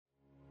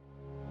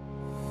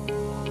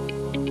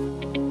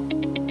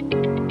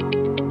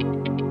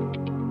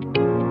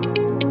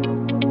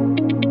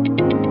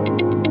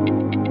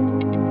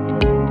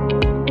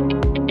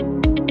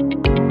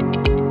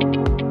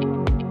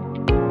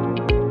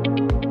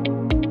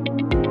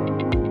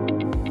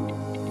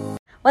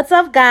What's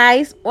up,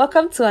 guys?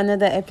 Welcome to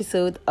another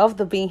episode of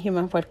the Being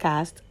Human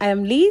podcast. I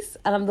am Liz,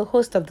 and I'm the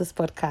host of this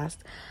podcast.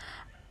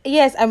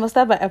 Yes, I must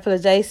start by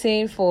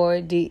apologizing for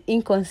the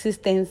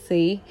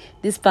inconsistency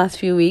this past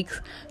few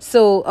weeks.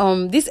 So,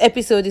 this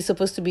episode is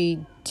supposed to be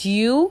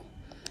due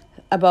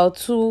about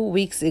 2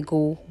 weeks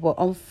ago, but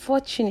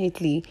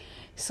unfortunately,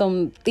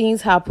 some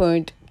things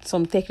happened,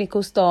 some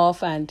technical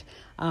stuff, and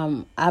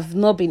I've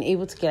not been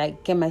able to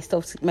get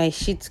my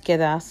shit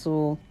together.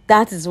 So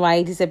that is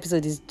why this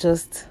episode is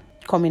just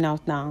coming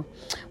out now.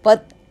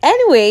 But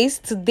anyways,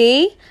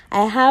 today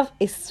I have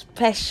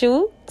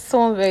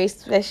someone very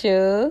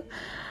special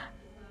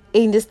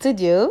in the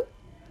studio.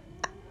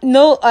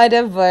 No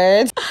other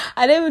bird.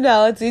 I don't even know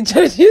how to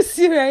introduce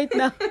you right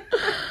now.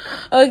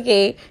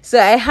 Okay, so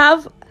I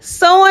have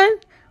someone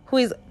who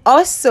is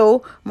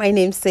also my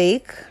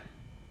namesake,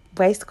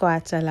 Vice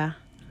Coachala.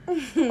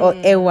 Or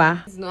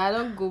Ewa. No, I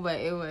don't go by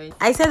Ewa.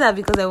 I said that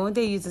because I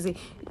wanted you to say,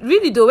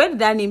 really though, where did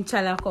that name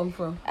Chala come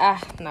from?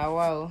 Now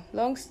wow.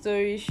 Long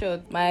story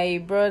short,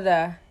 my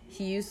brother,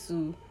 he used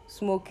to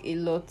smoke a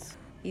lot.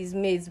 His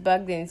mates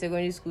back then in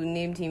secondary school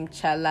named him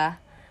Chala,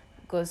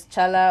 because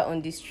Chala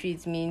on the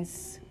street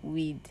means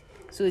weed.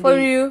 So For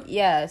you?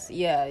 Yes,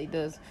 yeah, it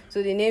does.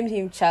 So they named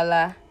him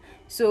Chala.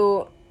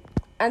 So,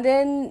 and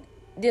then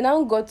they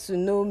now got to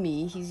know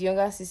me, his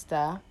younger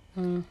sister.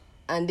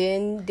 And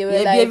then they were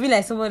behaving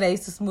like someone that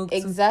used to smoke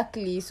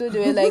exactly too. So they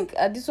were like,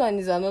 this one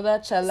is another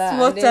Chala.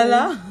 Smoke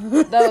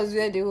Chala. That was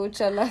where the whole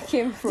Chala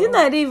came from. Do you know,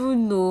 I didn't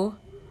even know.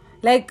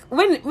 Like,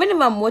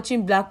 whenever I'm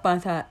watching Black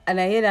Panther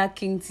and I hear that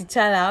King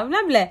T'Challa,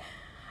 I'm like,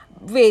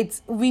 wait,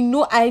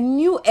 I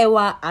knew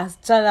Ewa as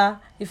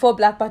Chala before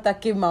Black Panther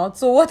came out.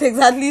 So what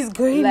exactly is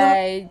going on?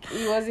 Like,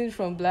 it wasn't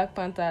from Black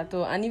Panther at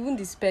all. And even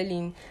the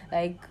spelling,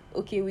 like,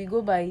 okay, we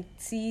go by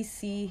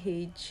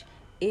TCHALA.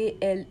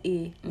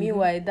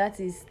 Meanwhile, that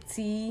is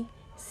TCHALLA.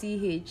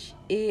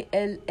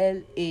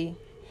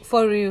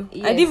 For real?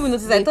 Yes, I didn't even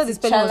notice. I thought the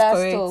spelling was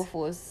correct. Stuff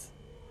was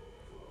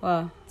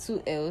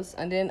two L's,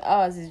 and then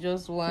ours is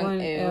just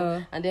one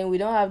L. And then we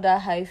don't have that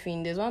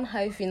hyphen. There's one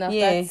hyphen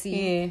after T.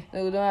 Yeah.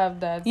 No, we don't have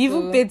that. You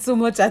even paid so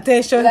much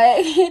attention.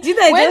 Like, when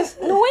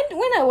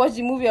I watched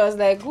the movie, I was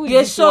like, who is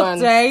this shocked,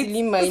 one right?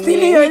 stealing my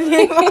name? Your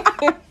name.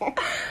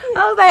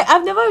 I was like,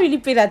 I've never really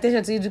paid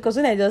attention to you, because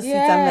when I just sit,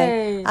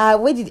 I'm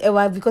like, where did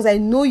Ewa? Because I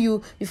know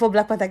you before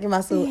Black Panther came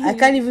out, so I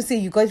can't even say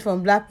you got it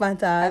from Black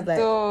Panther. I was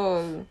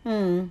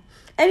like,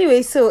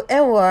 Anyway, so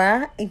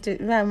Ewa,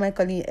 why am I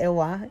calling you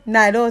Ewa? No,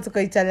 I don't want to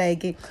call each other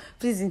again.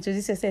 Please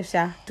introduce yourself,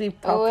 Sha.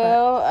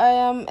 Well, I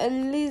am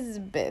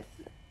Elizabeth,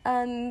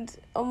 and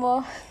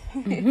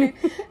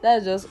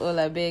that's just all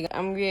I beg.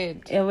 I'm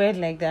weird. You're weird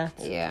like that.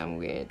 Yeah, I'm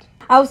weird.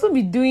 I'll also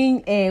be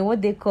doing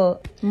what they call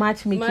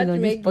matchmaking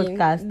on this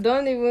podcast.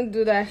 Don't even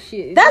do that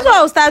shit. That's what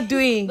I'll start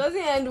doing. Doesn't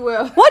end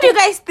well. What do you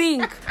guys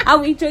think? I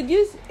will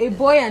introduce a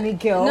boy and a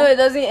girl. No, it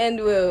doesn't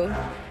end well.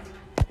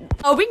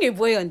 I'll bring a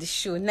boy on the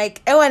show.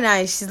 Like Ewa now,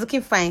 she's looking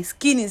fine.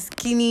 Skin is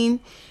skinning.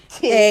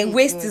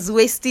 Waist is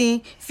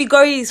wasting.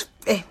 Figure is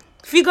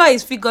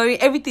figuring.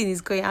 Everything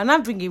is going. I'll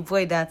not bring a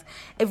boy that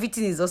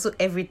everything is also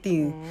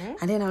everything.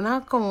 And then I'll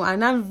now come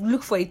and now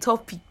look for a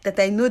topic that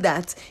I know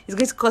that is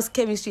going to cause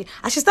chemistry.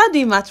 I should start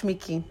doing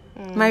matchmaking.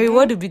 My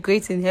reward will be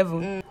great in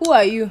heaven. Who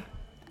are you?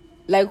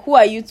 Like, who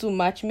are you to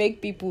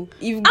matchmake people?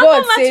 If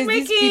God says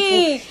these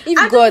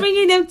people, I'm just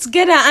bringing them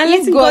together and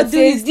letting God do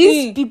his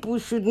these thing. people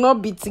should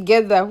not be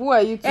together, who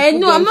are you to put them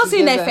No, I'm not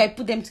saying together? that if I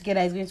put them together,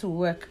 it's going to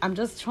work. I'm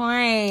just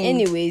trying.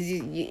 Anyways,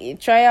 you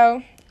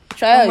trial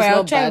is not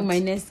I'll try bad. with my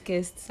next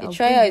guest. The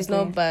trial is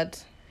not bad,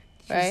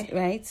 right?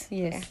 Right?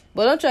 Yes.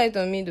 But don't try it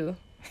on me though.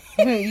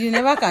 You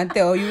never can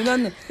tell. You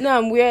don't know. No,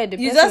 I'm weird. The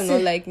person will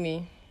not like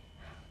me.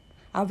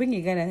 I'll bring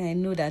a guy that I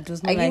know that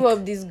does not I give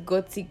up this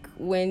gothic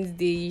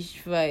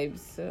Wednesday-ish vibes.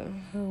 So.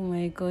 Oh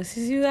my god,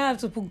 since you have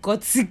to put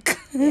gothic.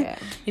 Yeah.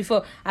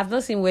 Before, I've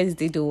not seen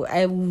Wednesday though.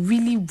 I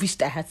really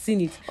wished I had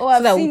seen it. Oh, I've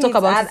so that seen we'll talk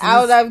about it. I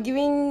would have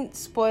given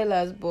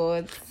spoilers,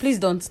 but please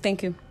don't.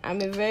 Thank you.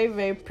 I'm a very,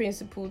 very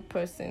principled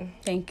person.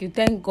 Thank you.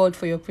 Thank God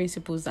for your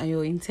principles and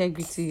your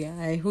integrity.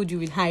 I hold you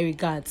with high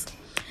regards.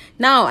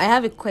 Now, I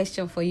have a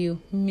question for you,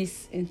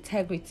 Miss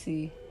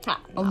Integrity.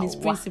 Or Miss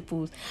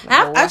Principles.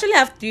 I actually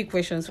have 3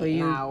 questions for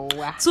you.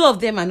 2 of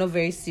them are not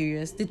very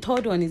serious. The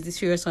third one is the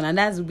serious one, and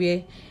that's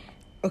where.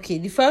 Okay,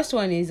 the first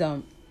one is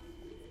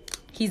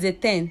he's a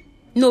 10.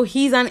 No,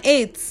 he's an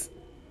 8.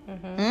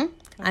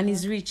 And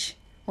he's rich.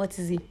 What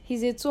is he?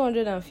 He's a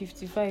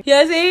 255.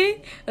 You're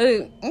saying?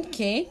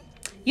 Okay.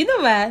 You know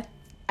what?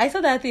 I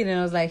saw that thing and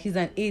I was like, he's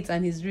an 8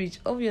 and he's rich.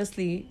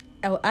 Obviously,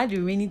 I'll add the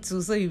remaining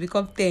 2 so you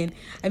become 10.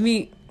 I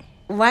mean,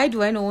 why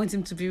do I not want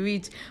him to be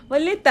rich?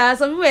 But later,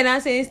 some people are now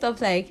saying stuff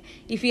like,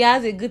 if he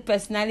has a good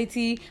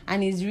personality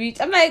and he's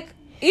rich, I'm like,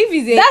 if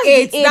he's a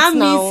 8, that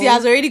means he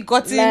has already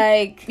gotten,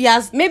 like, he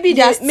has maybe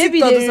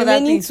the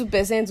remaining 2%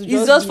 to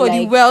it's just for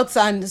like, the wealth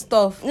and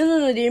stuff.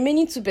 No, the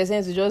remaining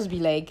 2% to just be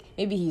like,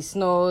 maybe he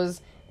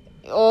snores,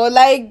 or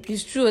like,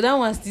 it's true, that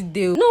one's still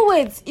there. No,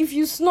 wait, if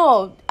you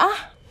snore,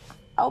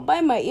 I'll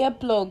buy my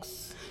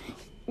earplugs.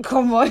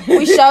 Come on.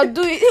 We shall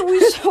do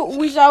it.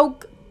 We shall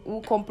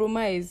We'll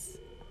compromise.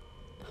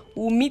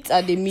 We'll meet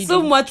at the middle.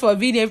 So much for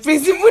being a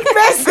principled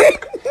person.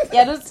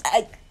 Yeah,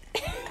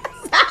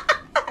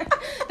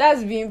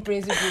 that's being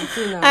principled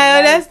too now. I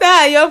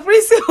understand. Your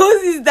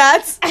principles is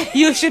that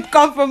you should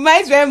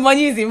compromise when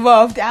money is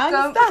involved.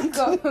 I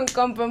understand.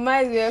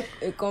 Compromise where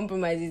a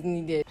compromise is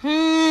needed.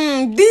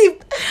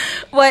 Deep.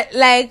 But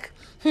like,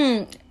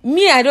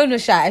 me, I don't know,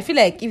 Sha. I feel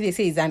like if they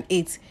say it's an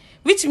 8,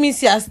 which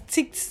means you have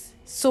ticked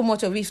so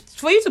much of it.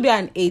 For you to be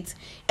an 8,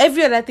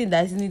 every other thing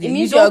that is needed, it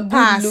means you don't good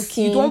pass.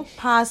 looking. You don't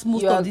pass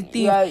most of the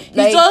things. Like,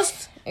 it's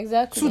just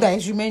exactly 2 that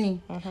is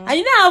remaining. And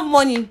you don't have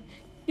money.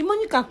 The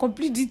money can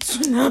complete it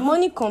too now. The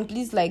money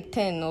completes like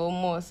 10 or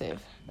more, safe.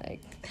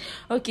 Like,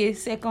 okay,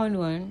 second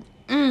one.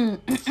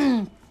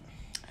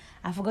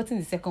 I've forgotten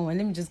the second one.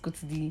 Let me just go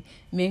to the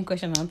main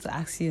question I want to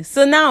ask you.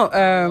 So now,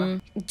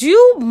 do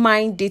you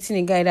mind dating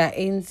a guy that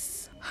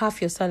earns half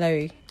your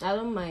salary? I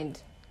don't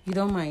mind. You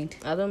don't mind?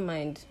 I don't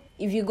mind.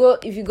 If you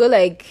go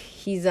like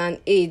he's an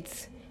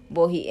 8,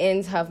 but he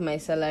earns half my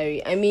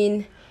salary. I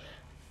mean,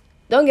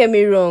 don't get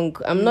me wrong.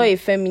 I'm not a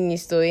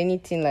feminist or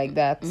anything like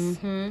that.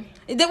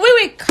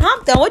 Wait,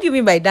 calm down. What do you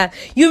mean by that?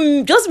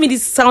 You just made it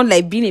sound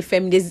like being a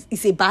feminist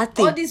is a bad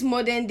thing. All this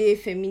modern day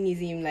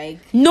feminism, like...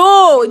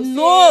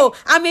 No.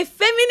 I'm a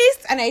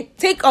feminist and I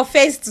take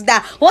offense to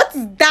that. What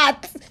is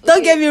that? Okay.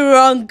 Don't get me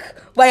wrong.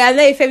 But I'm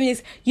not a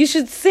feminist. You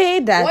should say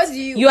that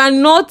you are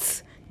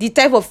not the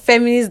type of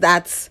feminist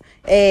that...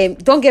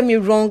 don't get me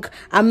wrong.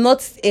 I'm not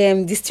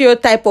the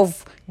stereotype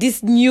of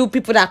these new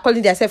people that are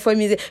calling themselves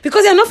feminists,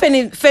 because they're not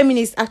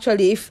feminists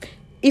actually.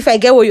 If I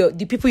get what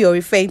the people you're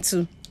referring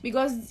to,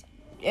 because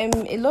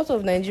a lot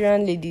of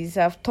Nigerian ladies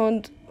have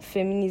turned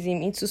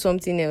feminism into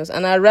something else,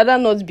 and I'd rather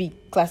not be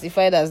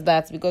classified as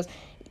that, because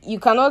you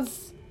cannot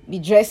be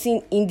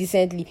dressing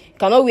indecently, you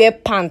cannot wear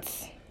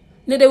pants.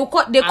 No, they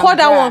call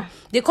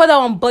that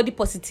one body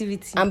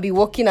positivity, and be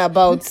walking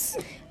about.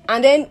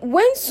 And then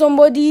when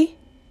somebody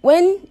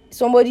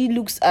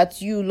looks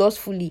at you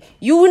lustfully,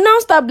 you will now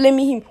start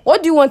blaming him.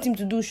 What do you want him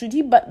to do? Should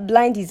he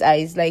blind his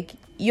eyes? Like,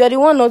 you're the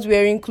one not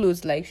wearing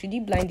clothes. Like, should he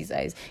blind his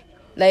eyes?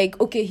 Like,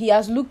 okay, he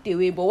has looked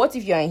away, but what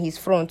if you're in his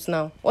front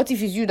now? What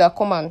if it's you that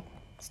come and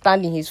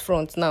stand in his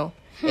front now?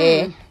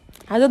 I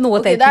don't know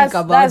what I think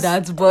about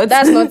that, but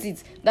that's not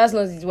it. That's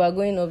not it. We're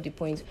going off the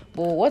point.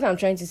 But what I'm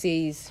trying to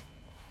say is,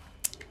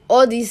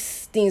 all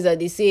these things that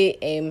they say,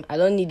 I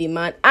don't need a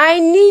man. I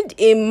need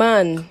a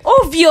man.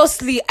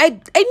 Obviously, I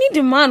need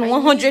a man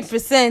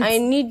 100%. I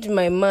need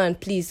my man,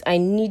 please. I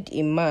need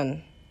a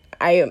man.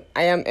 I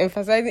am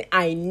emphasizing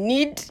I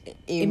need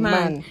a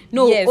man.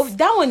 No, yes.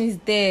 That one is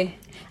there.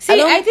 See,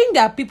 I think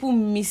that people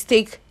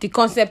mistake the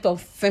concept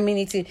of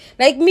femininity.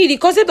 Like me, the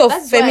concept of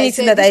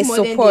femininity that I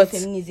support.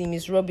 Feminism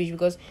is rubbish,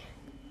 because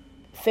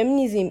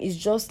feminism is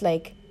just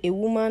like a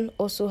woman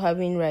also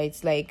having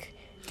rights. Like,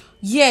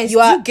 yes, you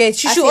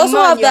should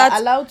also have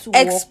that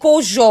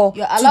exposure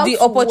to the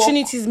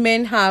opportunities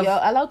men have. You're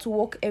allowed to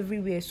walk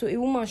everywhere. So a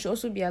woman should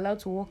also be allowed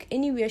to walk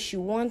anywhere she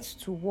wants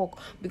to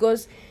walk.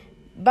 Because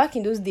back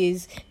in those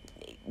days,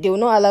 they will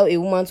not allow a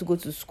woman to go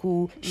to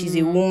school. She's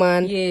a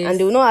woman. Yes. And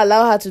they will not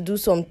allow her to do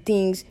some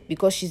things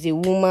because she's a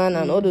woman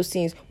and all those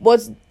things.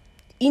 But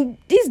in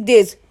these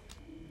days,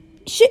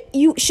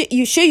 you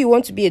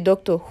want to be a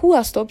doctor. Who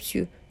has stopped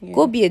you? Yeah.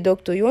 Go be a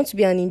doctor. You want to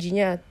be an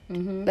engineer.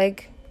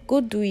 Like,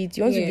 go do it.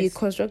 You want to be a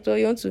constructor,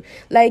 you want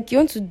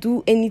to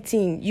do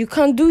anything, you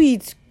can do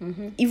it.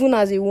 Even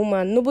as a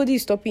woman, nobody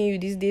is stopping you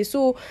these days.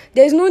 So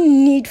there's no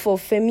need for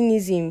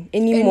feminism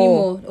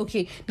anymore.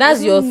 Okay,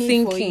 that's your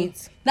thinking.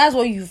 That's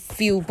what you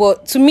feel.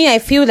 But to me, I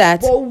feel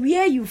that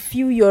where you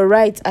feel your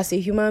right as a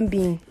human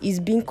being is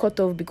being cut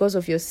off because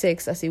of your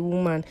sex as a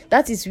woman,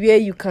 that is where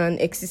you can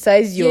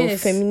exercise your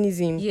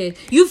feminism. Yeah,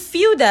 you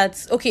feel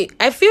that. Okay,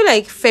 I feel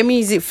like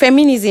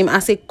feminism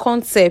as a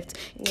concept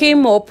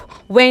came up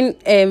when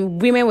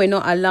women were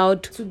not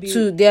allowed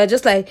to. They are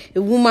just like,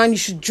 a woman, you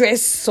should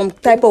dress some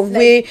type of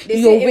way.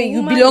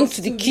 You belong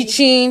to the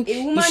kitchen.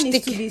 A woman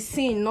is to be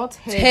seen, not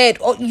head.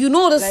 Or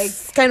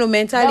this kind of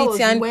mentality.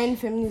 That was when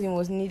feminism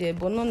was needed,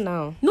 but not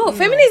now. No,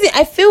 feminism.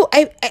 I feel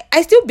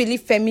I still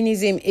believe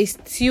feminism is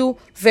still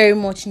very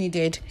much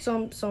needed.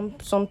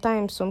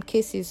 Sometimes, some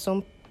cases,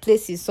 some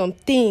places, some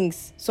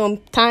things,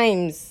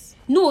 sometimes.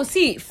 No,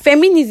 see,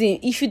 feminism.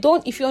 If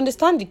you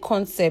understand the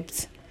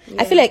concept.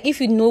 I feel like if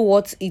you know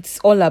what it's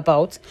all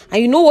about, and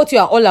you know what you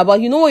are all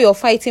about, you know what you're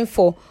fighting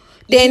for,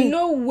 then you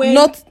know when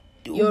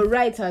your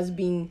right has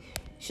been,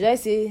 should I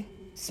say,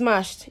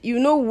 smashed. You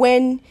know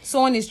when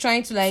someone is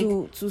trying to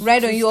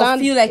ride on you or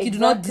feel like you do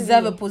not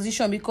deserve a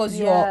position because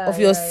of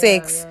your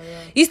sex.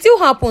 It still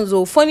happens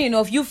though. Funny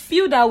enough, you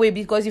feel that way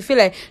because you feel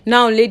like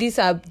now ladies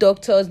are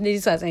doctors,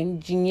 ladies are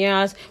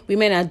engineers,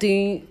 women are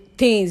doing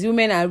things,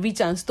 women are rich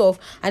and stuff,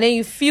 and then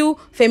you feel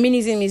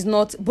feminism is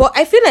not. But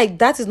I feel like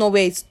that is not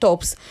where it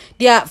stops.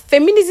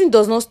 Feminism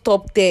does not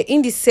stop there,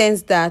 in the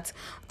sense that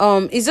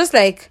it's just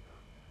like,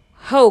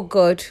 oh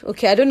God,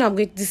 okay, I don't know how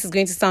this is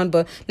going to sound,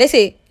 but let's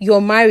say you're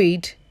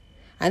married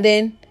and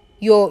then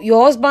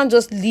your husband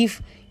just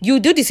leave, you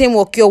do the same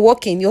work, you're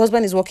working, your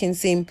husband is working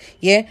same,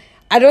 yeah,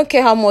 I don't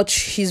care how much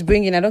he's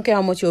bringing. I don't care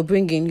how much you're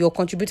bringing. You're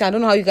contributing. I don't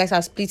know how you guys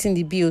are splitting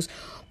the bills.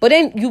 But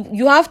then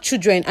you have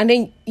children, and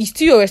then it's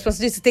still your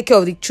responsibility to take care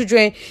of the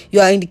children. You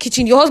are in the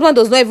kitchen. Your husband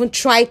does not even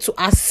try to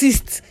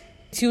assist.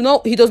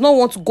 He does not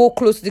want to go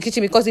close to the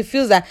kitchen because he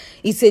feels that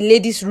it's a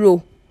lady's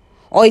role,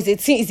 or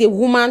it's a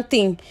woman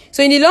thing.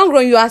 So in the long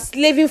run, you are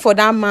slaving for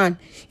that man.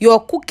 You're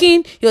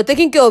cooking, you're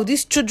taking care of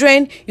these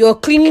children, you're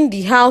cleaning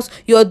the house,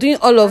 you're doing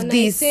all of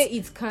this. I say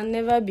it can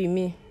never be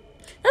me.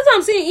 That's what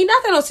I'm saying. In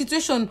that kind of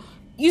situation,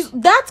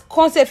 that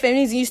concept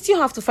feminism, you still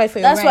have to fight for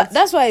your rights.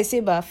 That's why I say,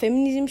 but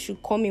feminism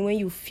should come in when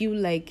you feel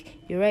like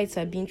your rights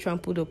are being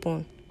trampled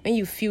upon. When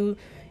you feel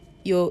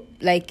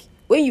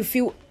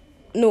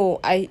no,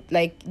 I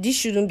like this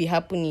shouldn't be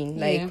happening.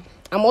 Like,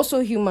 I'm also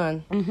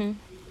human. Mm-hmm.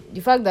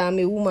 The fact that I'm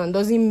a woman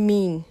doesn't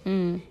mean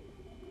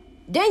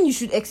then you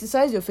should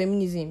exercise your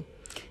feminism.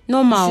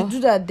 Normal. You should do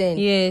that then.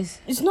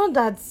 Yes. It's not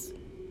that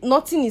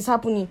nothing is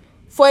happening.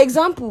 For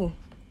example,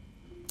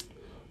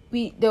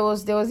 there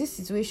was this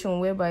situation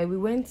whereby we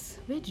went.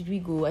 Where did we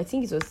go? I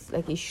think it was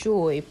like a show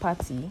or a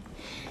party,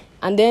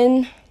 and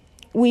then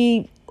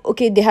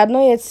they had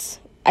not yet.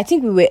 I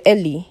think we were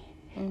early,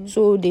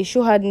 so the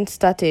show hadn't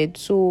started.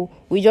 So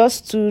we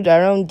just stood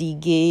around the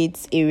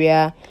gates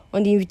area.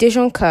 On the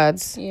invitation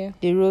cards,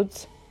 they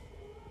wrote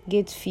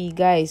gate fee,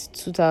 guys,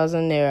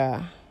 2,000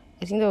 naira.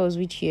 I think that was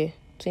which year?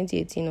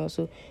 2018 or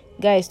so.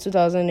 Guys,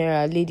 2,000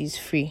 naira, ladies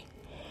free.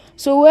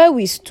 So where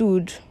we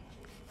stood,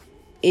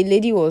 a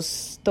lady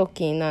was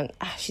talking, and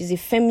she's a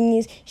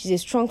feminist. She's a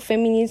strong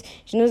feminist.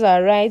 She knows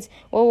her rights.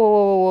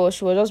 Whoa.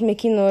 She was just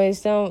making noise,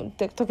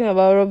 talking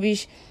about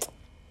rubbish.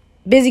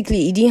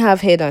 Basically, it didn't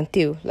have head and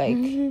tail. Like,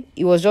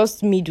 it was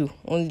just middle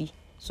only.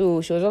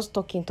 So she was just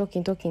talking.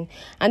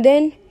 And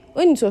then,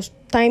 when it was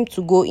time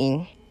to go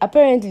in,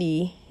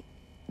 apparently,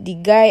 the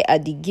guy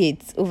at the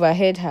gate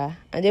overheard her.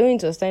 And then when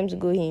it was time to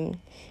go in,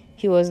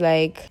 he was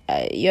like,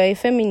 you're a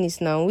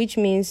feminist now, which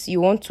means you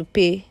want to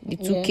pay the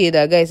 2K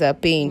that guys are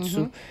paying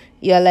too.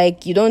 You're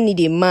like, you don't need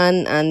a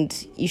man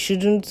and you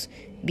shouldn't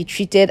be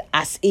treated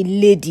as a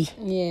lady.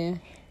 Yeah.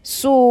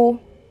 So,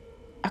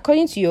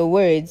 according to your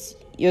words,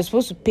 you're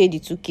supposed to pay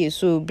the 2K,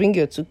 so bring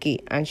your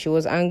 2K. And she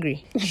was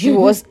angry. She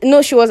was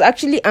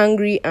actually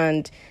angry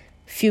and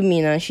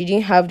fuming, and she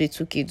didn't have the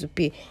 2K to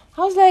pay.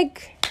 I was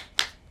like,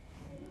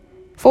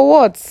 for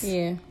what?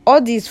 Yeah.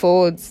 All these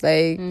for what?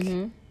 Like...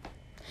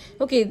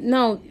 Okay,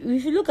 now,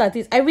 if you look at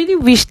it, I really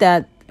wish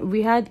that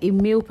we had a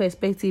male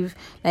perspective,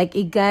 like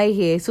a guy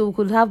here, so we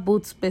could have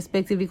both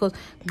perspective. Because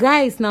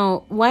guys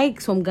now, why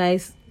some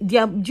guys, do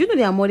you know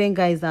there are modern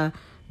guys that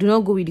do not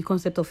go with the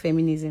concept of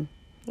feminism?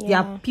 There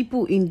are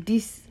people in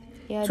this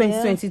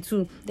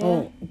 2022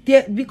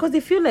 because they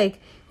feel like,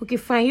 okay,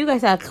 fine, you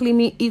guys are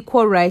claiming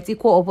equal rights,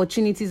 equal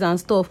opportunities and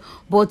stuff,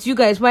 but you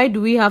guys, why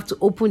do we have to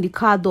open the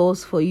car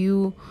doors for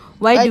you?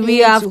 Why do we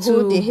have to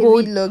hold the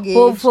heavy luggage?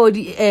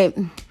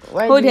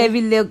 Hold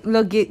heavy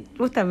luggage.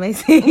 What am I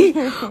saying?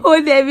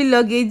 Hold heavy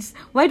luggage.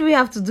 Why do we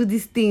have to do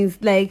these things?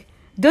 Like,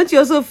 don't you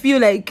also feel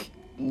like...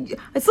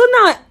 So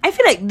now, I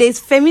feel like there's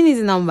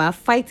feminism now,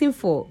 fighting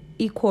for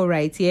equal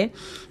rights, yeah?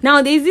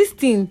 Now, there's this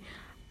thing.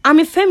 I'm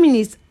a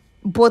feminist,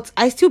 but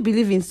I still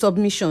believe in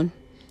submission.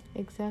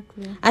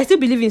 Exactly. I still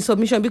believe in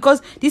submission,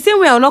 because the same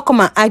way I'll not come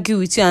and argue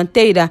with you and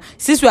tell you that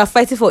since we are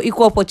fighting for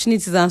equal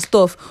opportunities and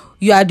stuff,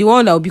 you are the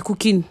one that will be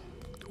cooking.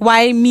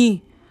 Why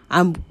me?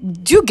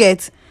 Do you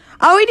get?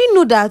 I already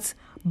know that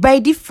by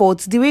default,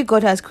 the way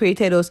God has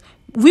created us,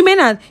 women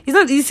are... It's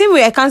not the same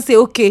way I can't say,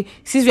 okay,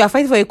 since we are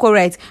fighting for equal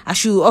rights, I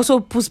should also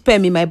put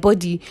sperm in my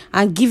body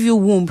and give you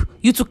womb,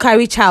 you to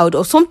carry child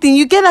or something.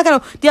 You get that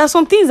kind of... There are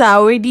some things that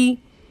are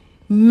already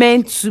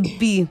meant to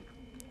be.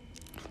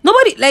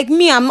 Nobody like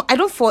me. I'm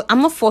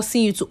not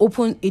forcing you to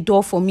open a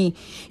door for me.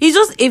 It's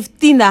just a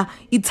thing that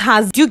it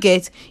has. Do you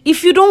get?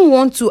 If you don't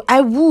want to,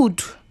 I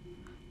would,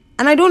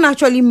 and I don't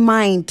actually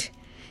mind.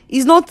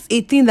 It's not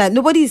a thing that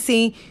nobody is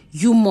saying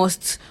you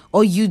must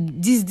or you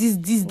this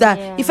that.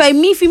 Yeah. If it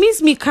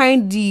means me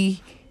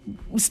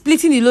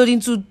splitting the load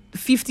into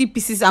 50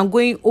 pieces and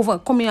going over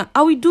coming out,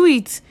 I will do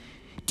it.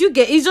 Do you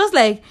get? It's just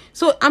like,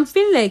 so I'm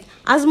feeling like,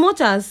 as much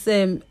as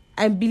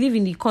I believe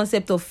in the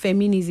concept of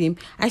feminism,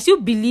 I still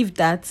believe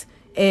that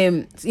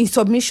in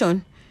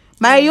submission.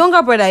 My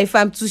younger brother, if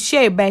I'm to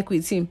share a bike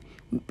with him,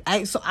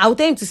 I'll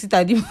tell him to sit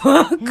at the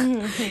back.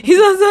 He's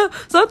also,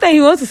 sometimes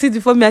he wants to sit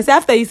before me. I say,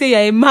 after you say you're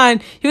a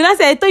man, he will not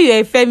say, I thought you're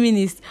a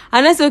feminist.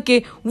 And I say,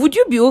 okay, would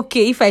you be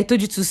okay if I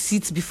told you to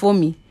sit before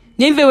me?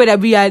 It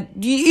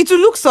will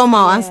look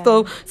somehow and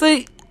stuff. So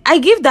I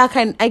give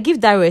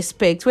that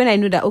respect when I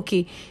know that,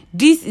 okay,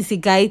 this is a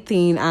guy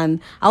thing, and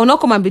I will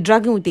not come and be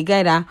dragging with a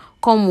guy that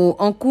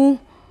uncle,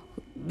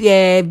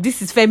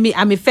 this is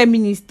I'm a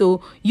feminist,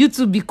 though. You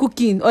two be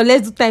cooking, or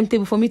let's do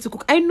timetable for me to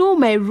cook. I know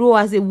my role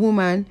as a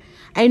woman.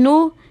 I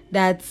know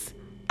that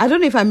I don't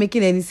know if I'm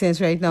making any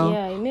sense right now.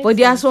 Yeah, it makes but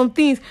there are sense. some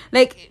things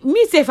like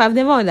me self, I've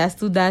never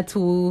understood that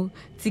whole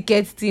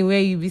ticket thing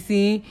where you be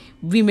seeing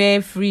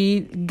women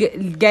free,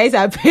 guys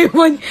are paying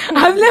money.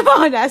 I've never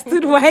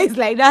understood why it's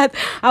like that.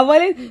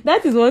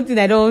 That is one thing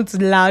I don't want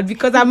to loud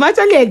because I'm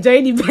actually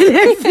enjoying the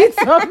benefits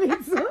of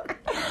it. So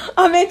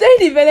I'm enjoying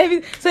the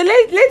benefits. So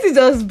let it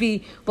just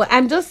be. But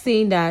I'm just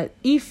saying that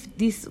if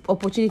this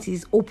opportunity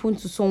is open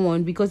to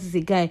someone because it's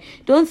a guy,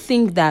 don't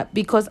think that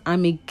because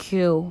I'm a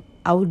girl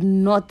I would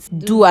not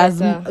do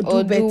better.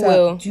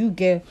 Well. Do you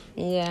get?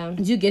 Yeah.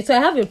 Do you get? So I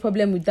have a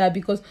problem with that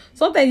because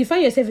sometimes you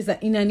find yourself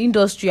in an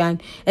industry,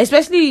 and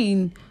especially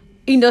in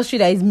industry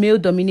that is male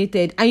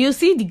dominated, and you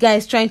see the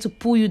guys trying to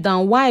pull you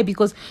down. Why?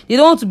 Because they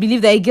don't want to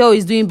believe that a girl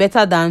is doing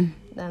better than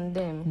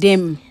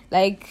them.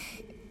 Like,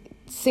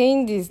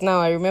 saying this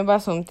now, I remember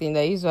something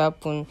that used to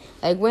happen.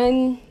 Like,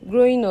 when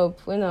growing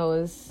up, when I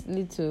was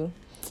little,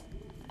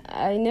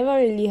 I never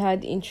really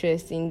had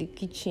interest in the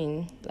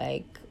kitchen.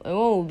 Like, my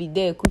mom will be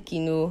there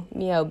cooking,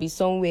 me, I'll be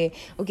somewhere.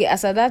 Okay,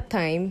 as at that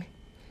time,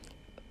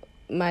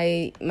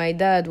 my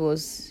dad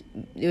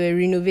they were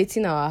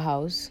renovating our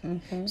house.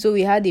 Okay. So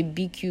we had a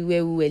big queue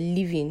where we were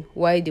living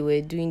while they were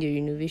doing the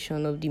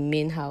renovation of the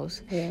main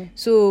house. Yeah.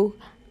 So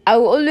I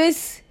would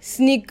always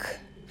sneak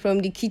from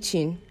the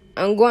kitchen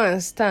and go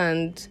and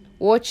stand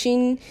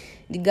watching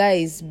the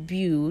guys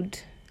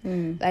build.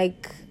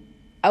 Like,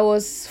 I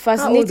was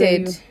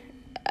fascinated.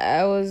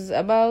 How old I was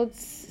about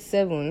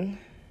 7.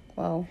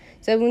 Wow.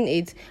 7,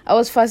 8. I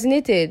was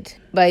fascinated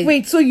by.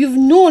 Wait, so you've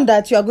known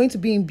that you are going to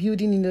be in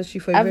building industry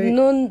for I've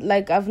known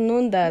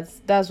that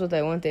that's what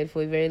I wanted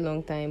for a very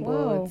long time.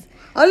 Wow.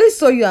 But I always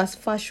saw you as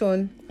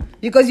fashion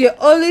because you're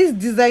always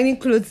designing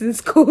clothes in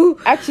school.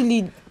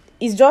 actually,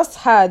 it's just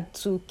hard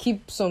to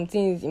keep some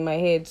things in my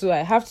head, so I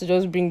have to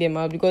just bring them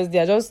out because they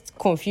are just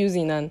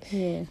confusing and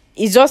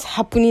it's just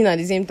happening at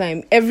the same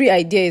time. Every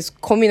idea is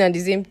coming at the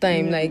same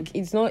time. Like,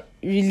 it's not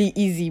really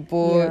easy,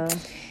 but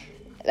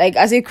like,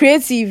 as a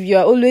creative,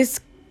 you're always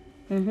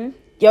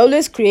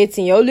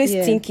creating, you're always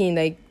thinking,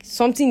 like,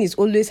 something is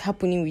always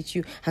happening with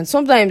you. And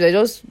sometimes I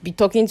just be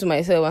talking to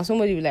myself and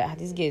somebody will be like,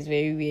 this girl is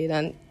very weird.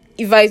 And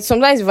if I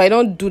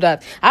don't do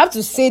that, I have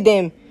to say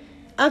them.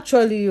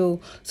 Actually,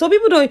 so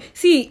people don't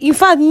see. In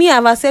fact, me,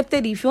 I've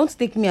accepted it. If you want to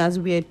take me as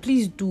weird,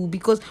 please do,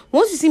 because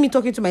once you see me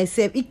talking to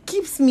myself, it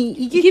keeps me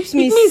sane. It keeps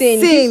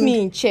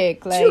me in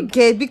check. Like, you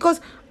get?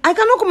 Because I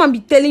cannot come and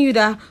be telling you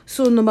that,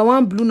 so number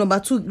 1 blue, number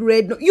 2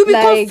 red. You'll be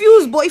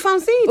confused. But if I'm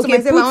saying it to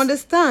myself, I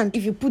understand.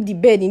 If you put the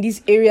bed in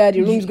this area,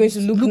 the room is going to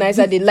look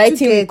nicer. The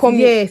lighting will come.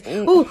 Yes.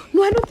 Oh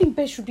no, I don't think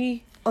bed should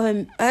be.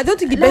 I don't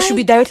think the bed should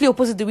be directly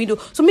opposite the window.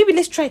 So maybe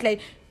let's try it.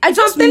 Like, I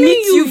just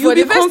meet you for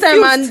the first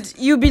time, and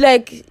you'll be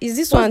like, "Is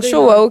this one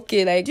sure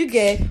okay?" Like, you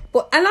get?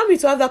 But allow me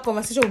to have that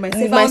conversation with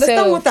myself. I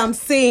understand what I'm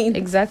saying.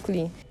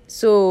 Exactly.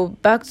 So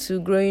back to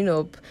growing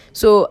up.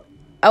 So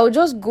I would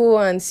just go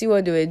and see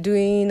what they were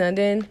doing, and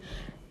then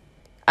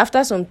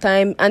after some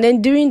time, and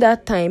then during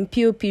that time,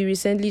 POP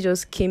recently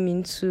just came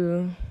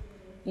into.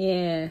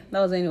 Yeah, that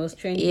was when it was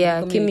trending.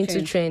 Yeah, came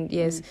into trend.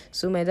 Yes.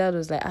 So my dad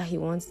was like, he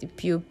wants the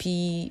POP,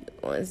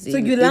 wants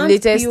the you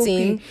latest POP.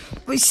 thing.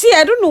 But see,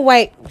 I don't know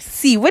why.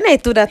 See, when I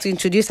told her to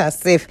introduce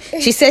herself,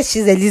 she said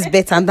she's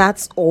Elizabeth, and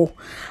that's all.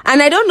 And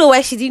I don't know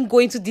why she didn't go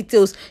into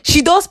details.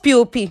 She does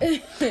POP.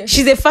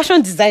 She's a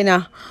fashion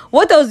designer.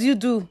 What else do you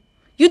do?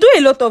 You do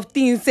a lot of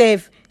things,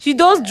 Seth. She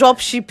does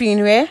drop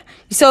shipping, where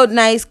you sell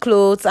nice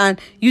clothes,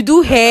 and you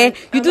do hair,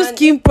 you do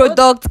skin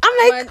products.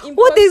 I'm like,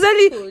 what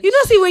exactly? You know,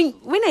 see,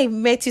 when I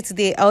met you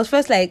today, I was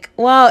first like,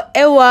 wow,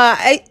 Ewa.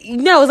 I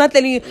was not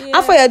telling you.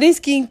 After you're doing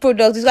skin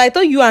products, I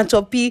thought you and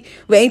Choppy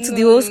were into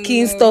the whole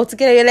skin stuff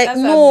together. You're like, that's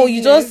no,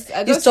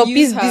 it's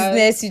Choppy's her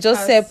business. You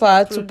just sell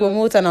her to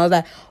promote. And I was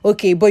like,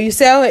 okay, but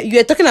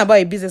you're talking about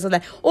a business. I was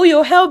like, oh,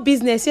 your hair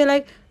business. You're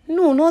like,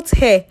 no, not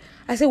hair.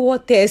 I said,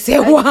 what else? I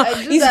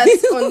do that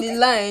on the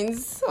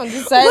lines, on the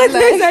sidelines.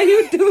 What else are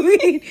you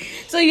doing?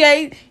 So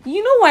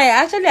you know why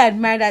I actually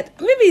admire that?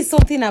 Maybe it's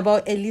something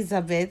about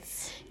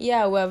Elizabeth.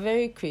 Yeah, we're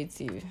very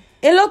creative.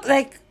 A lot,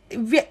 like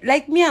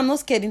me, I'm not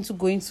scared into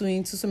going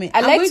into so many.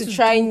 I like to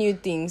try new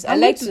things. I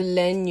like to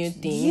learn new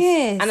things.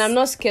 Yes. And I'm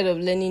not scared of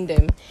learning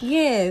them.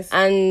 Yes.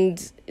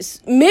 And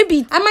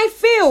maybe I might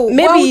fail.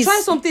 Maybe I will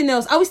try something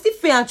else. I will still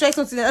fail and try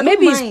something else.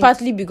 Maybe it's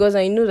partly because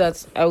I know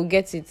that I will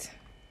get it.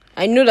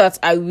 I know that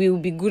I will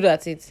be good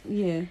at it.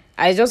 Yeah.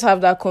 I just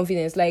have that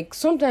confidence. Like,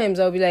 sometimes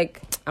I'll be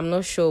like, I'm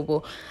not sure,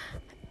 but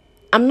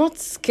I'm not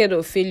scared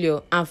of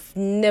failure. I've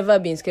never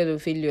been scared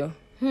of failure.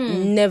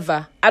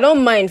 Never. I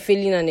don't mind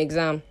failing an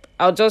exam.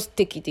 I'll just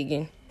take it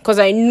again. Because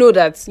I know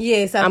that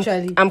yes,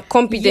 actually. I'm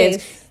competent.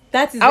 Yes.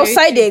 That is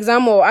outside the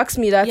exam, or ask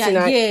me that thing,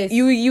 yes.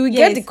 you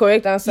get the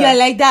correct answer. Yeah,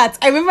 like that.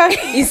 I remember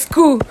in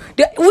school,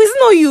 it's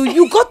not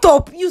you got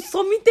up, you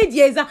submitted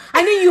your exam,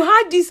 and then you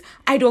had this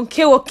I don't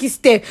care what kiss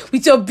step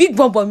with your big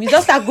bum bum. You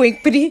just start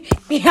going pretty.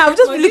 I'm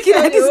just looking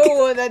at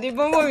this. That the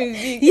bum bum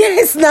is big.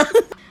 Yes, now.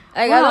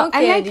 Like, wow,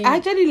 I don't care. I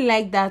actually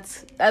like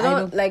that.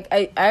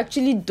 I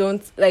actually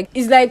don't like.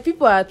 It's like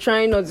people are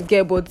trying not to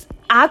get, but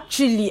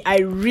actually, I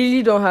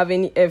really don't have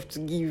any F to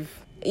give.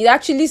 it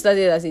actually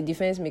started as a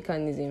defense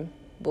mechanism,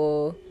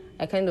 but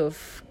it kind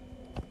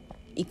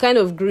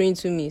of grew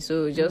into me.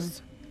 So it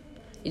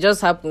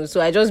just happened.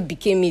 So I just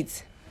became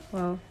it.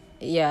 Wow.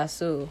 Yeah,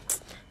 so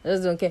I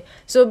just don't care.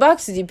 So back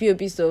to the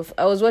POP stuff.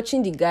 I was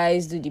watching the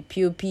guys do the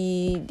POP,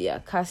 they are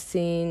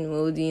casting,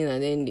 molding,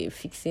 and then they're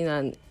fixing,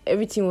 and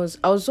everything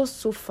I was just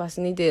so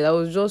fascinated. I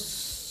was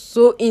just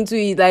so into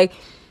it. Like,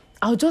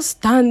 I'll just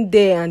stand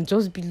there and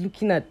just be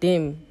looking at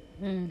them.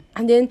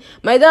 And then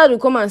my dad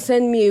would come and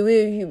send me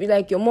away. He'd be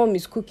like, your mom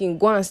is cooking,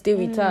 go and stay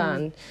with her.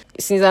 And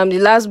since I'm the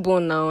last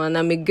born now and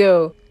I'm a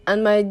girl,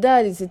 and my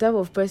dad is the type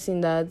of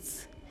person that,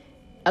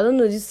 I don't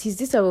know, he's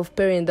this type of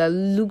parent that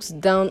looks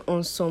down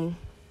on some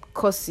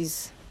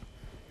courses.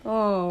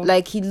 Oh.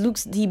 Like, he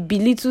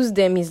belittles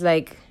them. He's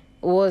like,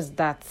 what's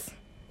that?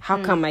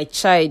 How can my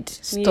child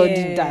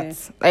study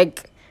that?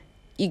 Like,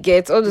 you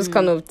get all those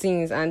kind of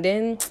things. And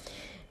then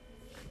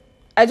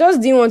I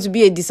just didn't want to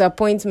be a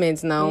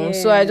disappointment now. Yeah.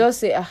 So I just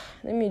say,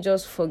 let me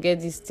just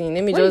forget this thing.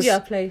 When did you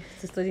apply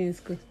to study in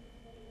school?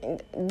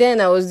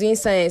 Then I was doing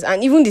science.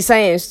 And even the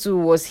science too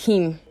was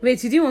him.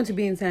 Wait, you didn't want to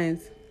be in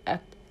science?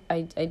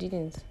 I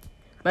didn't.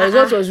 My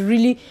result was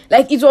really,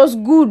 like, it was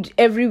good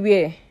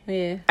everywhere.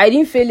 Yeah. I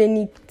didn't fail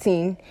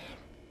anything.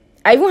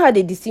 I even had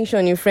a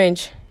distinction in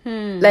French.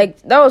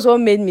 Like, that was what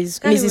made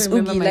Mrs.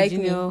 Oogie like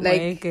me.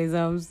 Like,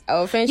 exams.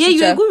 Our French teacher.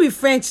 You're good with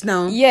French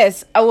now.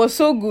 Yes, I was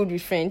so good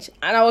with French.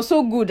 And I was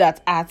so good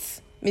at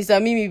arts.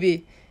 Mr.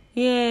 Mimibe.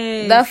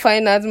 Yes. That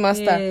fine arts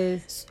master.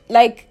 Yes.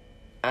 Like,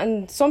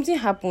 and something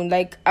happened.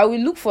 Like, I will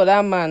look for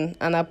that man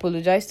and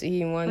apologize to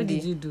him one day. What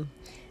did you do?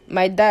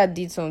 My dad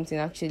did something,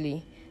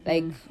 actually.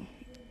 Like,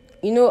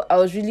 I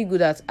was really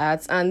good at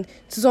arts. And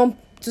to some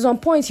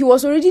point, he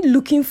was already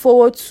looking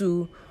forward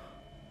to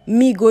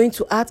me going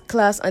to art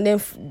class and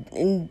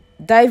then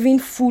diving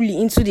fully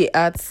into the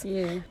arts.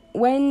 Yeah.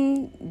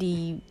 When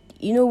the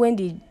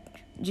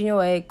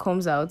junior YA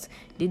comes out,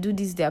 they do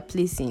their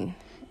placing.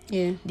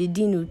 Yeah. The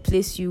dean will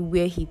place you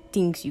where he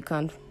thinks you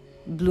can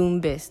bloom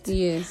best.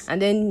 Yes.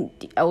 And then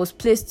I was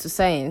placed to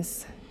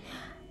science.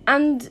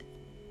 And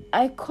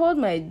I called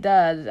my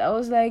dad. I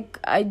was like,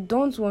 I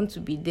don't want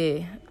to be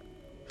there.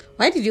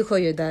 Why did you call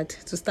your dad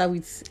to start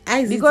with?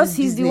 Because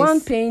he's the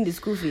one paying the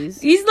school fees.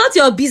 It's not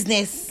your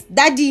business,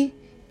 Daddy.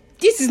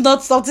 This is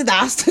not something that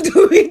has to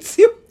do with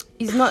you.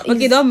 It's not.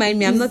 Okay, don't mind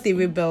me. I'm not a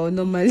rebel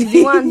normally.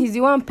 He's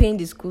the one paying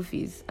the school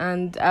fees,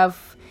 and I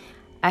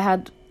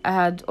had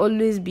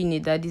always been a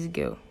daddy's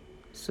girl.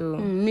 So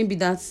maybe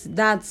that's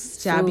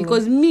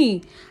because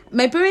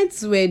my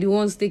parents were the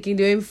ones taking.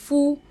 They were in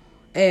full.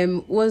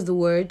 What's the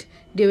word?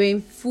 They were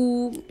in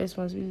full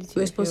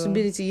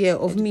responsibility.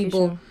 Of me.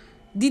 But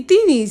the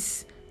thing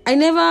is,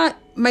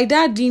 my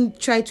dad didn't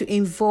try to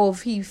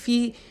involve. He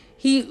felt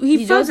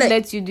just like,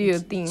 let you do your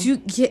thing.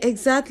 Yeah,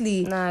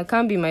 exactly. Nah, I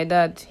can't be my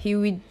dad. They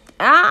will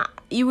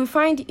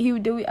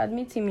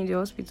admit him in the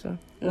hospital.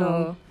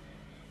 No.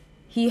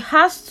 He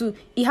has to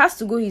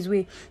go his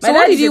way. So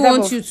what did he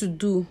want you to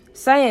do?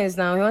 Science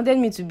now. He wanted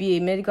me to be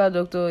a medical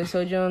doctor, a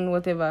surgeon,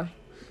 whatever.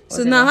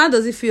 So now how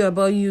does it feel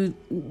about you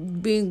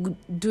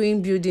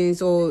doing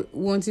buildings or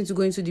wanting to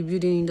go into the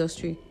building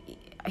industry?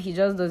 He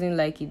just doesn't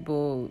like it,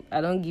 but I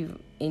don't give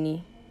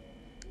any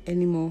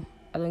anymore.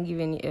 I don't give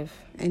any F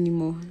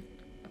anymore.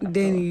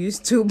 Then you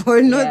used to,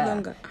 but not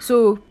longer.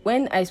 So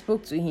when I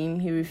spoke to him,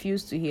 he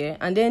refused to hear,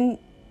 and then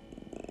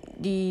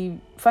the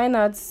fine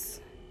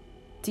arts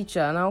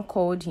teacher now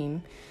called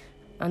him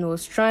and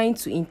was trying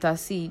to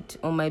intercede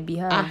on my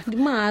behalf. The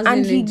man has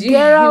and energy. He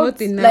get out.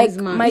 What a nice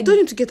man. He told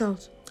him to get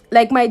out.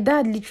 Like, my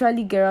dad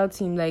literally get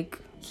out him. Like,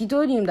 he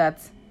told him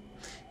that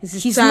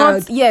he's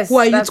not. Yes. Who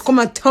are you to come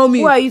and tell me?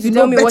 Who are you to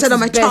tell me what is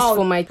best child?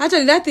 for my?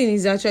 Actually, that thing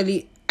is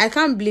actually. I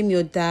can't blame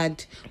your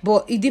dad,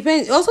 but it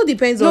depends. It also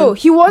depends on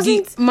he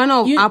wasn't the manner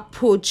of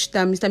approach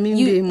that Mr.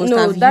 Mimbe must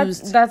have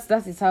used.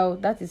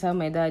 That is how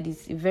my dad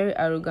is. A very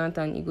arrogant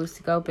and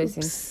egotistical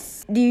person.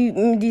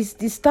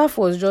 The staff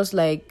was just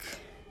like,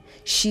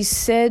 she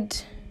said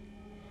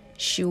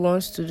she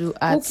wants to do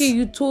arts. Okay,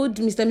 you told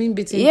Mr.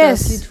 Mimbe to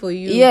intercede for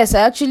you. Yes,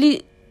 I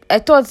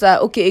thought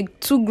that, okay,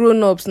 2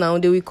 grown-ups now,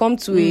 they will come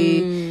to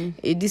a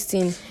this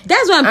thing.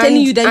 That's why I'm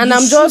telling you that and you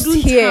I'm just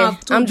here.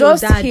 I'm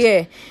just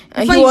here.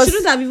 And you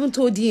shouldn't have even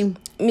told him.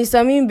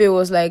 Mr. Mimbe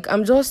was like,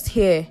 I'm just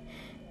here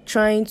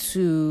trying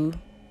to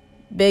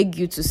beg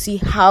you to see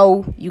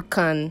how you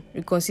can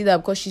reconsider,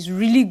 because she's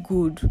really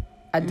good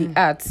at the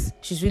arts.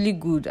 She's really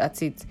good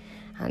at it.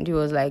 And he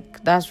was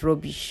like, that's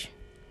rubbish.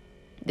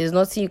 There's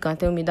nothing you can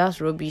tell me.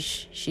 That's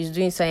rubbish. She's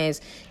doing science.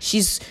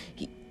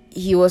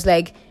 He was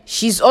like,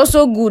 she's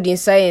also good in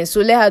science,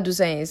 so let her do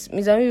science.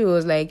 Mr. Mimbe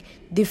was like,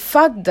 the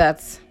fact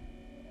that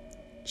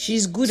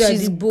she's good at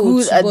the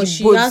both, but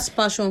she has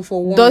passion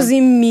for one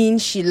doesn't mean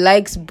she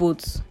likes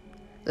both.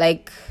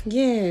 Like,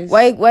 yes,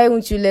 why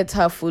won't you let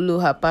her follow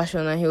her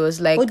passion? And he was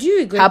like, but do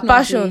you regret her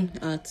passion?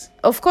 Art?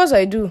 Of course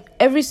I do.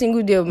 Every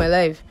single day of my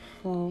life.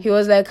 He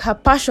was like, her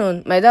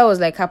passion. My dad was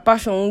like, her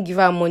passion won't give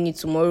her money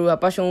tomorrow. Her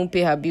passion won't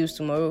pay her bills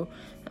tomorrow.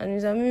 And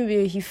Mr.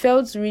 Mimbe, he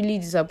felt really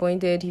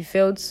disappointed. He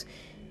felt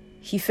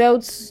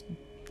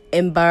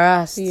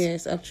embarrassed.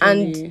 Yes,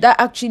 actually. And that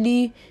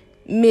actually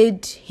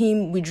made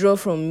him withdraw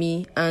from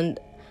me, and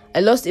I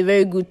lost a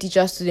very good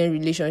teacher-student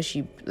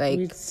relationship. Like,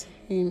 with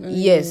him.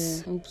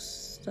 Yes. Yeah.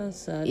 Oops, that's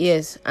sad.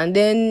 yes, and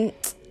then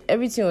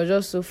everything was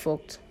just so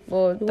fucked.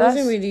 But It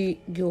wasn't really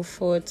your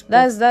fault.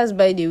 that's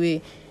by the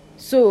way.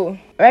 So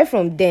right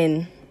from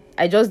then,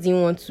 I just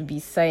didn't want to be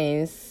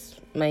science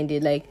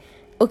minded. Like,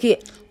 okay,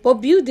 But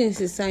buildings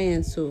is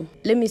science, so.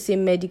 let me say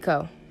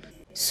medical.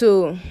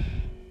 So,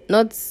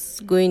 not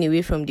going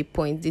away from the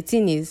point, the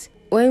thing is,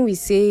 when we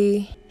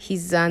say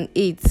he's an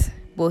 8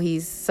 but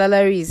his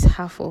salary is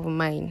half of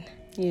mine,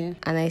 Yeah.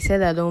 and I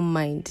said I don't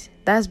mind,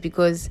 that's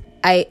because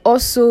I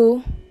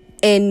also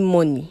earn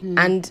money,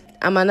 and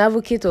I'm an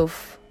advocate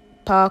of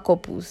power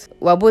couples.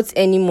 We're both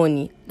earning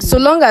money, so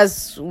long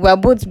as we're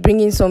both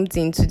bringing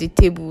something to the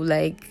table.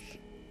 Like,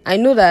 I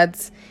know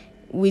that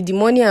with the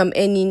money I'm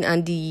earning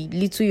and the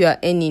little you are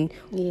earning,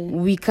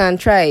 we can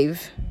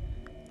thrive,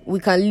 we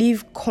can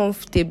live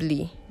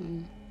comfortably.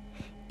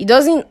 It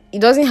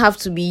doesn't have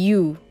to be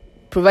you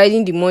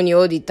providing the money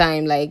all the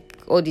time. Like,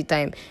 all the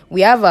time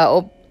we have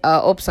our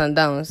ups and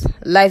downs.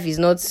 Life is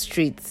not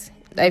straight.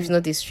 Life is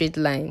not a straight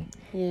line.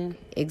 Yeah.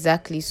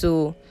 Exactly.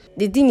 So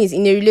the thing is,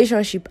 in a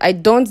relationship, I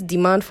don't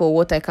demand for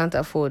what I can't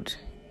afford.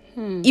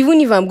 Even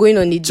if I'm going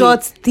on a date,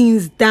 Jot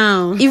things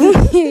down. even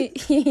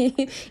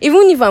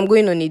if I'm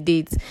going on a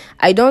date,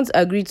 I don't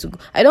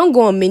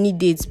go on many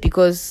dates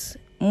because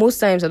most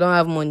times I don't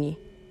have money.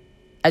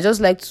 I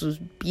just like to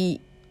be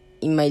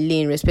in my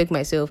lane, respect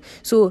myself.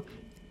 So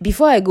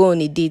before I go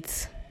on a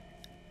date,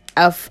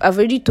 I've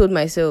already told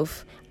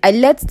myself, I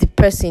let the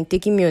person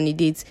taking me on a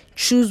date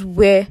choose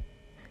where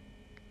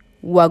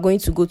we are going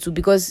to go to,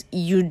 because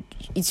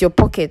it's your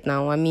pocket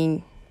now. I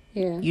mean,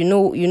 Yeah. you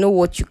know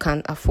what you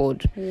can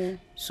afford. Yeah.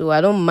 So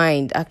I don't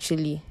mind,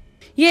 actually.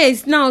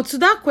 Yes, now to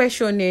that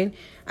question then,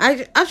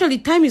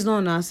 time is not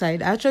on our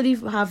side. I actually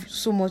have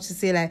so much to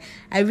say. Like,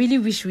 I really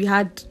wish we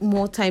had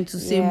more time to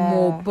say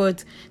more.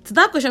 But to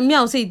that question, me,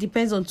 I would say it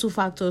depends on two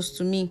factors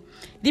to me.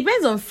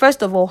 Depends on,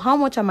 first of all, how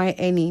much am I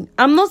earning?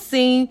 I'm not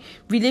saying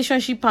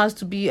relationship has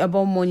to be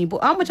about money,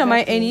 but how much am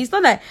I earning? It's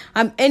not like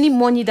I'm earning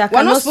money that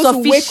cannot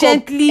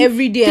sufficiently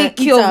every day take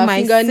care of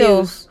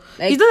myself.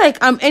 Like, It's not like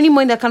I'm earning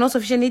money that cannot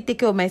sufficiently take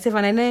care of myself,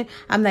 and then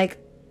I'm like,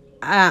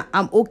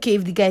 I'm okay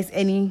if the guy is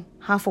earning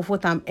half of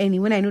what I'm earning,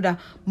 when I know that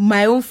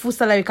my own full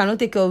salary cannot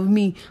take care of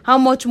me. How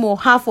much more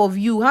half of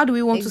you? How do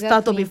we want to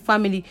start up a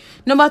family?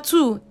 Number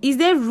two, is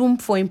there room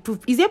for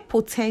improvement? Is there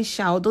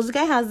potential? Does the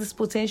guy has this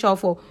potential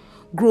for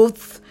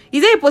growth?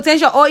 Is there a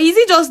potential, or is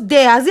he just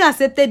there? Has he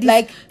accepted this,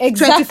 like,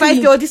 exactly,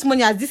 25k or this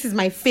money as this is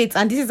my fate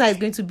and this is how it's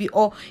going to be?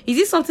 Or is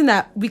it something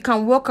that we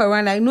can work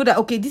around? Like, know that,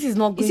 okay, this is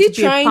not going to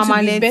be a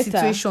permanent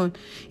situation.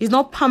 It's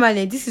not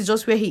permanent. This is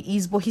just where he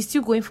is, but he's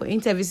still going for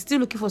interviews. He's still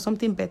looking for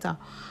something better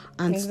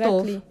and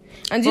stuff.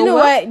 And do you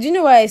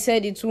know why I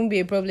said it won't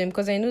be a problem?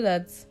 Because I know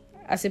that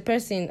as a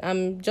person,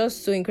 I'm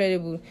just so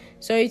incredible.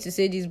 Sorry to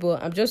say this,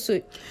 but I'm just so...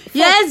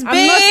 Yes, I'm not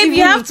babe, even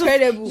you have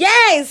incredible. to...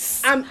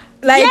 Yes! I'm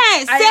like...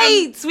 Yes,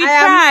 say it with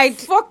pride.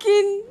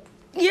 Fucking...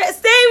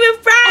 Yes, say it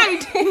with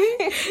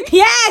pride.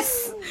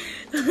 Yes!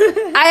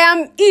 I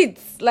am it.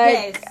 Like,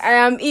 Yes. I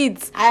am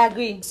it. I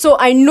agree. So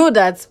I know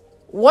that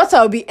what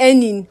I'll be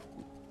earning,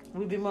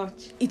 Will be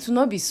much. it will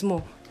not be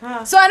small.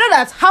 So I know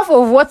that half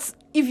of what...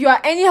 If you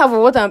are earning half of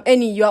what I'm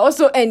earning, you are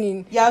also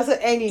earning. You're also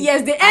earning.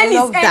 Yes, the I earn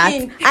love is that.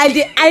 earning.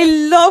 I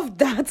love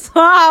that.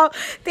 Wow.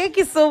 Thank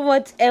you so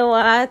much,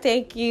 Ewa.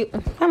 Thank you.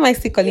 Why am I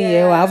still calling you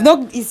Ewa? I've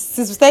not... Since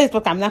we started this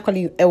podcast, I'm not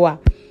calling you Ewa.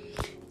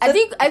 I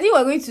think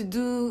we're going to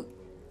do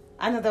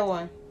Another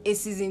one. a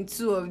season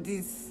 2 of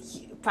this.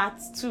 Part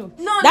 2.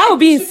 No, that will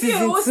be in should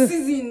season a whole 2.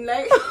 Season,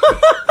 like.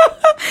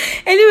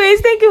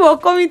 Anyways, thank you for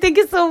coming. Thank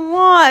you so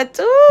much.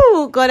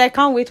 Oh God, I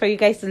can't wait for you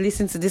guys to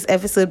listen to this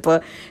episode.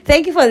 But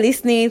thank you for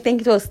listening. Thank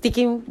you for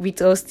sticking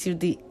with us till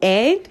the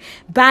end.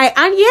 Bye.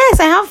 And yes,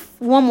 I have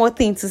one more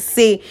thing to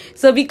say.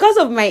 So because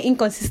of my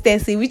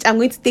inconsistency, which I'm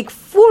going to take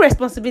full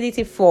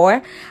responsibility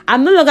for,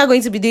 I'm no longer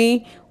going to be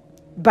doing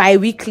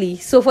bi-weekly.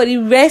 So for the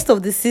rest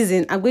of the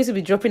season, I'm going to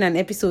be dropping an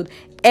episode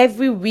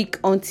every week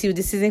until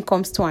the season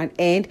comes to an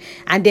end,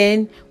 and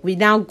then we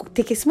now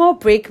take a small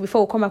break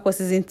before we come back for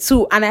season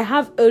 2. And I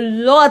have a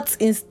lot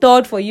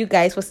installed for you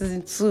guys for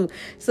season 2.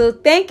 So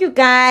thank you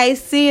guys.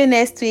 See you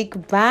next week.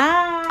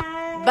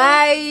 Bye.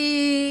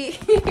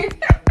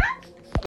 Bye.